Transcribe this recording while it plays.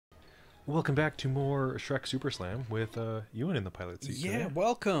Welcome back to more Shrek Super Slam with Ewan in the pilot seat. Yeah, today.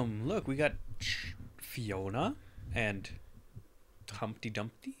 welcome. Look, we got Fiona and Humpty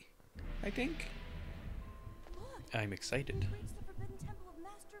Dumpty, I think. I'm excited.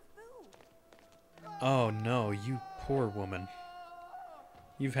 Oh no, you poor woman.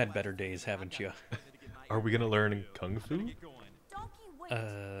 You've had better days, haven't you? Are we gonna learn Kung Fu?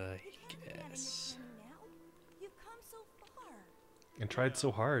 Yes. And tried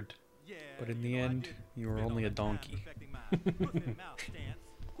so hard. But in the end, you were only a donkey.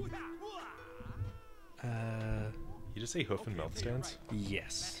 You just say hoof and mouth stance?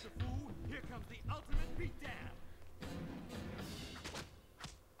 Yes.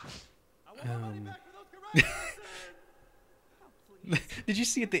 Did you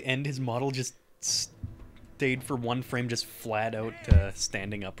see at the end his model just stayed for one frame just flat out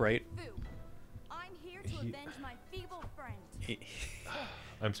standing upright? I'm here to avenge my feeble friend.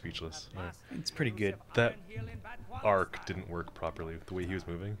 I'm speechless. It's pretty good. That arc didn't work properly with the way he was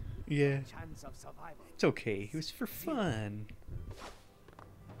moving. Yeah. It's okay. It was for fun.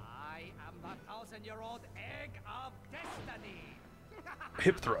 I am the 1,000-year-old egg of destiny.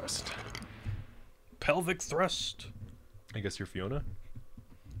 Hip thrust. Pelvic thrust. I guess you're Fiona?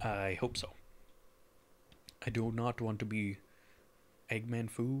 I hope so. I do not want to be Eggman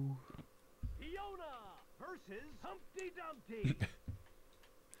Foo. Fiona versus Humpty Dumpty.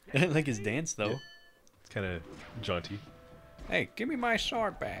 I didn't like his dance though. Yeah. It's kind of jaunty. Hey, give me my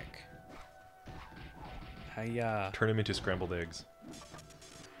sword back. Turn him into scrambled eggs.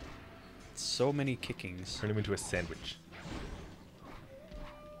 So many kickings. Turn him into a sandwich.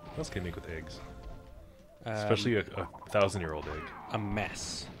 What else can you make with eggs? Especially a 1,000-year-old egg. A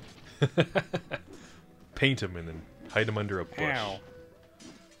mess. Paint him and then hide him under a bush.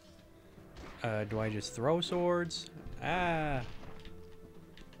 Ow. Do I just throw swords? Ah.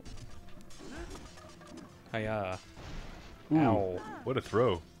 Hiya. Ooh, Ow. what a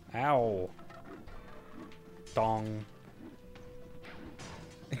throw. Ow. Dong.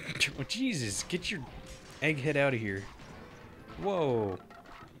 Oh, Jesus, get your egghead out of here. Whoa.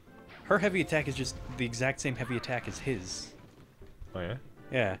 Her heavy attack is just the exact same heavy attack as his. Oh yeah?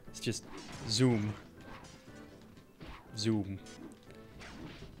 Yeah, it's just zoom. Zoom.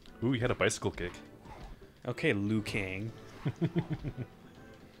 Ooh, he had a bicycle kick. Okay, Liu Kang.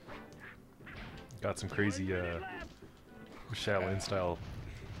 Got some crazy Shaolin style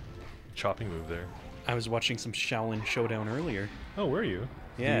chopping move there. I was watching some Shaolin Showdown earlier. Oh, were you?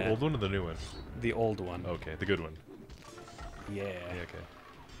 Yeah. The old one or the new one? The old one. Okay, the good one. Yeah. Yeah, okay.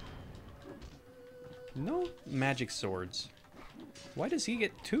 No magic swords. Why does he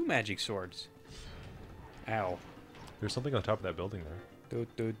get 2 magic swords? Ow. There's something on top of that building there. Too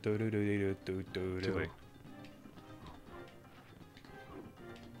late.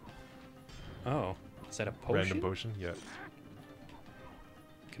 Oh, is that a potion? Random potion? Yeah.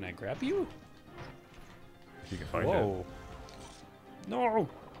 Can I grab you? If you can find Whoa. No!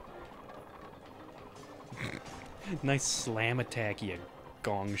 Nice slam attack, you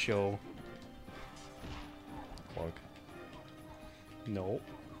gong show. it. Clunk. No.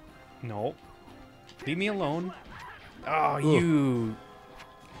 No. Leave me alone. Oh, Ooh. you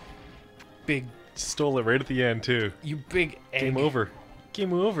big, Stole it right at the end, too. you big egg. Game over.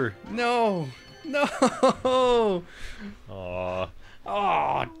 Game over. No. No. Aw.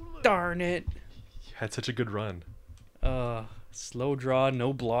 Oh, darn it. You had such a good run. Slow draw,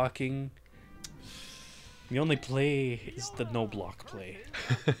 no blocking. The only play is the no block play.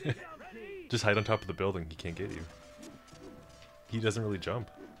 Just hide on top of the building. He can't get you. He doesn't really jump.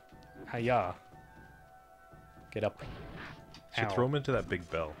 Hiya. Get up. Should Ow. throw him into that big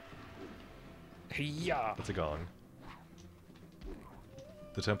bell. Hiya. That's a gong.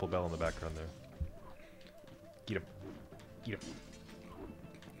 The temple bell in the background there. Get him. Get him.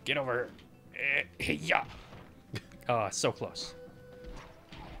 Get over. Hiya. So close.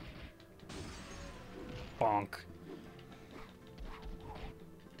 Bonk.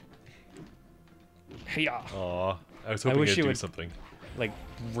 Hiya. Aw. I was hoping wish he'd you do would- something. Like,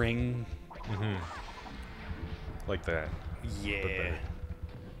 ring. Like that. Yeah. better.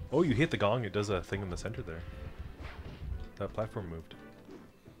 Oh, you hit the gong. It does a thing in the center there. That platform moved.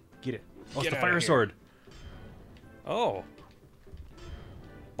 Get it. Oh, Get it's the outta fire here. sword. Oh.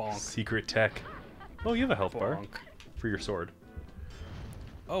 Bonk. Secret tech. Oh, you have a health bar Bonk. for your sword.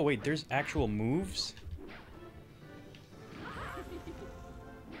 Oh, wait, there's actual moves?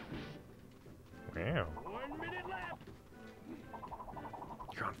 Wow. 1 minute left.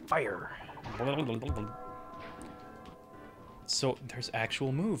 You're on fire. So there's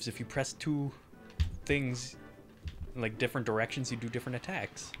actual moves. If you press 2 things, like different directions, you do different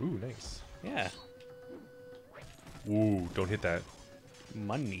attacks. Ooh, nice. Yeah. Ooh, don't hit that.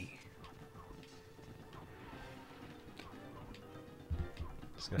 Money.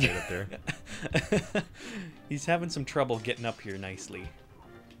 Just gonna hit it there. He's having some trouble getting up here nicely.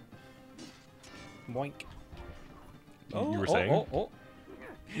 Boink. You were saying? Oh.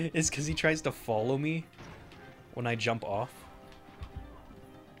 It's because he tries to follow me when I jump off.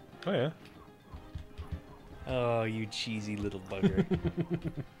 Oh, yeah. Oh, you cheesy little bugger.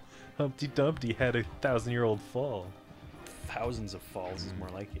 Humpty Dumpty had a 1,000-year-old fall. Thousands of falls is more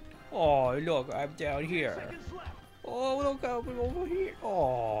like it. Oh, look, I'm down here. Seconds left. Oh, look, I'm over here.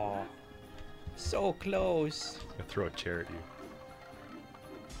 Oh, so close. I'm gonna throw a chair at you.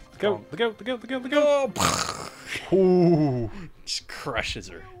 Look out! Look out! Look out! Look out! Look out! Oh, Ooh! just crushes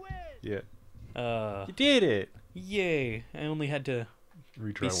her. Yeah. You did it! Yay! I only had to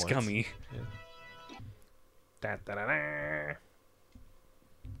Retry be once. scummy. Yeah. Da, da, da, da.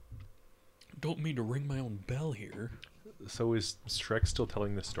 Don't mean to ring my own bell here. So is Shrek still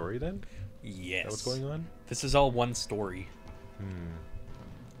telling the story then? Yes. Is that what's going on? This is all one story.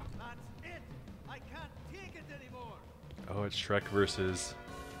 That's it. I can't take it anymore. Oh, it's Shrek versus...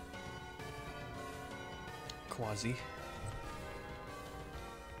 Quasi.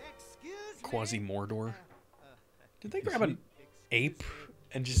 Excuse me. Quasi Mordor. Did they Is grab he- an ape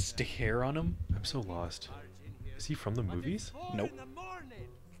and just stick hair on him? I'm so lost. Is he from the movies? Nope. In the morning.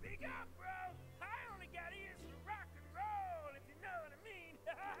 Speak up, bro. I only got ears for rock and roll, if you know what I mean.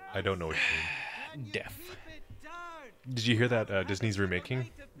 I don't know what you Can you Deaf. keep it down? mean. Did you hear that Disney's remaking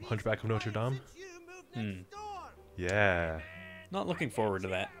Hunchback of Notre Dame? Since you moved next door. Yeah. Not looking forward to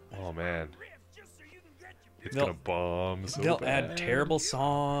that. Oh man. Just so you can get your It's They'll- gonna bomb so They'll bad. add terrible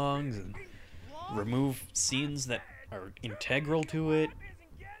songs and remove scenes that are integral to it. isn't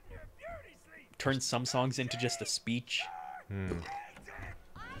getting her beauty sleep. Turn some songs into just a speech. Hmm.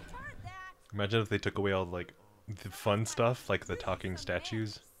 I've heard that. Imagine if they took away all like the fun stuff, like the talking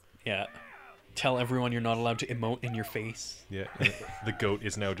statues. Yeah. Tell everyone you're not allowed to emote in your face. Yeah. And the goat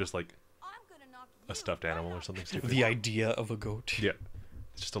is now just like I'm gonna knock a stuffed animal or something stupid. The idea of a goat. Yeah.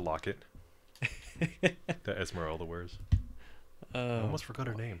 It's just a locket that Esmeralda wears. I almost forgot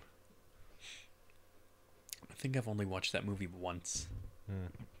her name. I think I've only watched that movie once.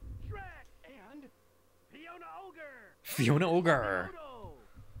 Shrek and Fiona Ogre. Fiona Ogre. Moto.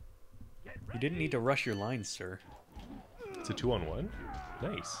 Get You didn't need to rush your lines, sir. It's a 2-on-1?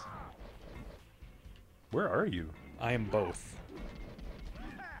 Nice. Where are you? I am both.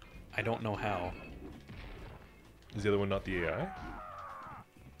 I don't know how. Is the other one not the AI?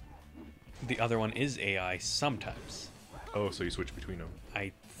 The other one is AI sometimes. Oh, so you switch between them.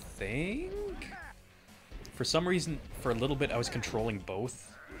 I think? For some reason, for a little bit, I was controlling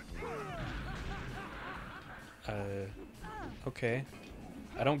both. Okay.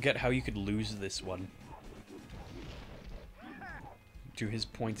 I don't get how you could lose this one. Do his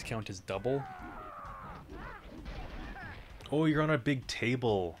points count as double? Oh, you're on a big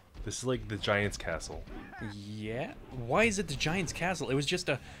table. This is like the Giant's Castle. Yeah? Why is it the Giant's Castle? It was just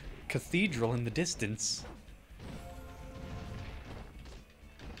a cathedral in the distance.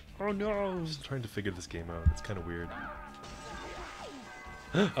 Oh no! I'm just trying to figure this game out. It's kind of weird.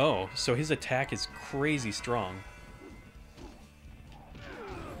 Oh, so his attack is crazy strong.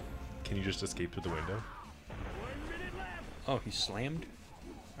 Can you just escape through the window? Oh, he slammed?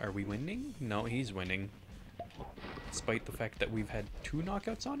 Are we winning? No, he's winning. Despite the fact that we've had 2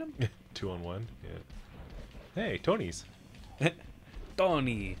 knockouts on him? 2-on-1? Yeah. Hey, Tony's.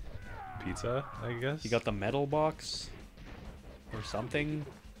 Tony! Pizza, I guess? You got the metal box? Or something?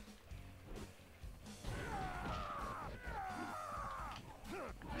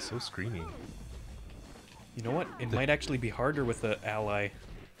 So screamy. You know what? It might actually be harder with the ally.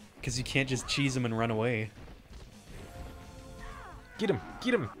 Because you can't just cheese him and run away. Get him!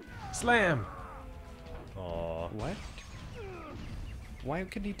 Get him! Slam! Aw. What? Why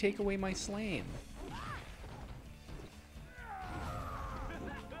could he take away my slam?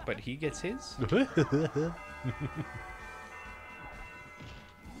 But he gets his?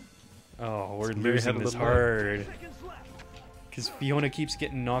 Oh, we're Very losing ahead of this the hard. Seconds left. Because Fiona keeps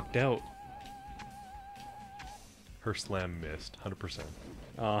getting knocked out. Her slam missed, 100%.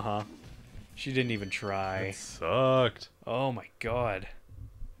 Uh-huh. She didn't even try. It sucked. Oh my god.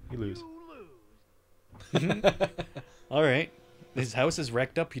 You lose. You lose. Alright. His house is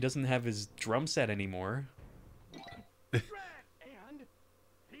wrecked up. He doesn't have his drum set anymore. Shrek and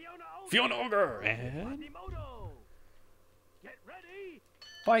Fiona Ogre. Fiona Ogre! And... Moto. Get ready.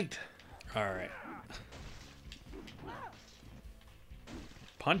 Fight! Alright.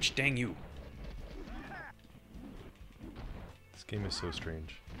 Punch, dang you. game is so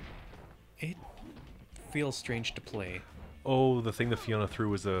strange. It feels strange to play. Oh, the thing that Fiona threw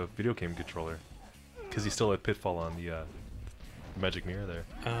was a video game controller. Because he still had Pitfall on the magic mirror there.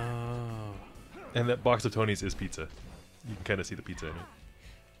 Oh. And that box of Tony's is pizza. You can kind of see the pizza in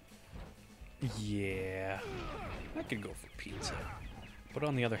it. Yeah. I could go for pizza. But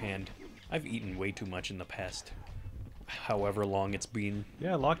on the other hand, I've eaten way too much in the past. However long it's been.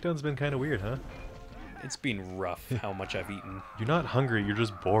 Yeah, lockdown's been kind of weird, huh? It's been rough how much I've eaten. You're not hungry, you're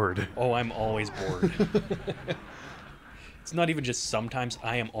just bored. Oh, I'm always bored. It's not even just sometimes,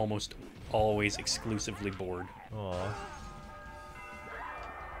 I am almost always exclusively bored. Aw.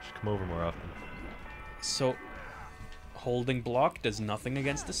 Should come over more often. So, holding block does nothing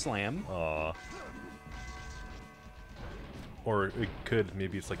against the slam. Aw. Or it could,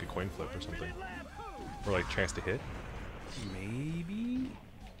 maybe it's like a coin flip or something. Or like chance to hit. Maybe?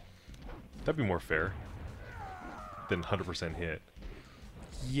 That'd be more fair than 100% hit.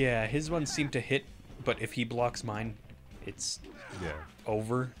 Yeah, his ones seem to hit, but if he blocks mine, it's Yeah.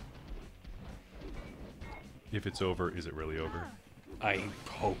 over. If it's over, is it really over? I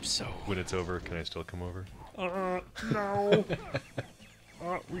hope so. When it's over, can I still come over? No.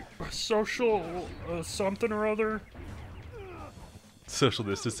 Social something or other. Social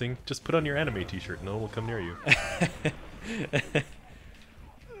distancing? Just put on your anime t-shirt, no one will come near you.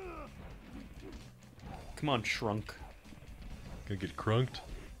 Come on, Shrunk. Gonna get crunked.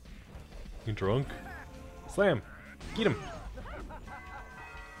 Get drunk. Slam! Get him!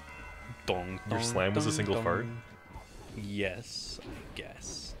 Dong, Your dong, slam was a dong, single dong. fart? Yes, I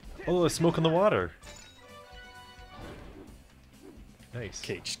guess. Oh, there's smoke in the water! Nice.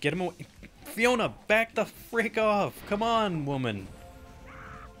 Okay, just get him away. Fiona, back the frick off! Come on, woman!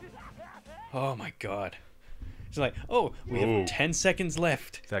 Oh my god. It's like, oh, we Whoa. have 10 seconds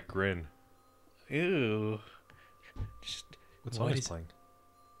left. That grin. Ew. Just, What song is playing?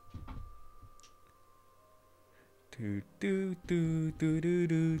 Do, do, do, do, do,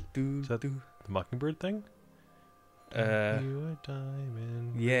 do, do, Is that do. the Mockingbird thing? You a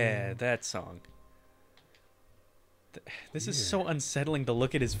diamond Yeah, ring. that song. This is so unsettling to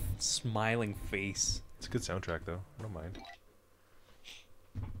look at his smiling face. It's a good soundtrack, though. I don't mind.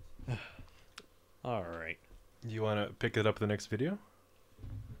 Alright. You want to pick it up in the next video?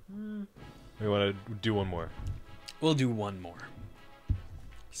 Or you want to do one more? We'll do one more.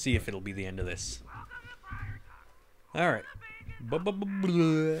 See if it'll be the end of this. Alright.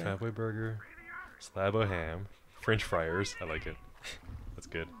 Fatboy burger, slab of ham, French fryers. I like it. That's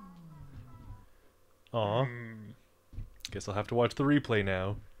good. Aw. Guess I'll have to watch the replay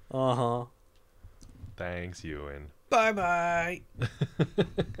now. Uh-huh. Thanks, Ewan. Bye-bye.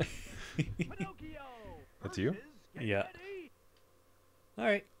 That's you? Yeah.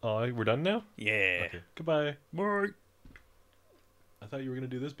 Alright. Oh, we're done now? Yeah. Okay. Goodbye. Bye. I thought you were going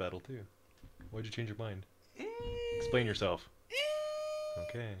to do this battle, too. Why'd you change your mind? Explain yourself.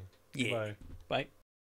 Okay. Yeah. Goodbye. Bye.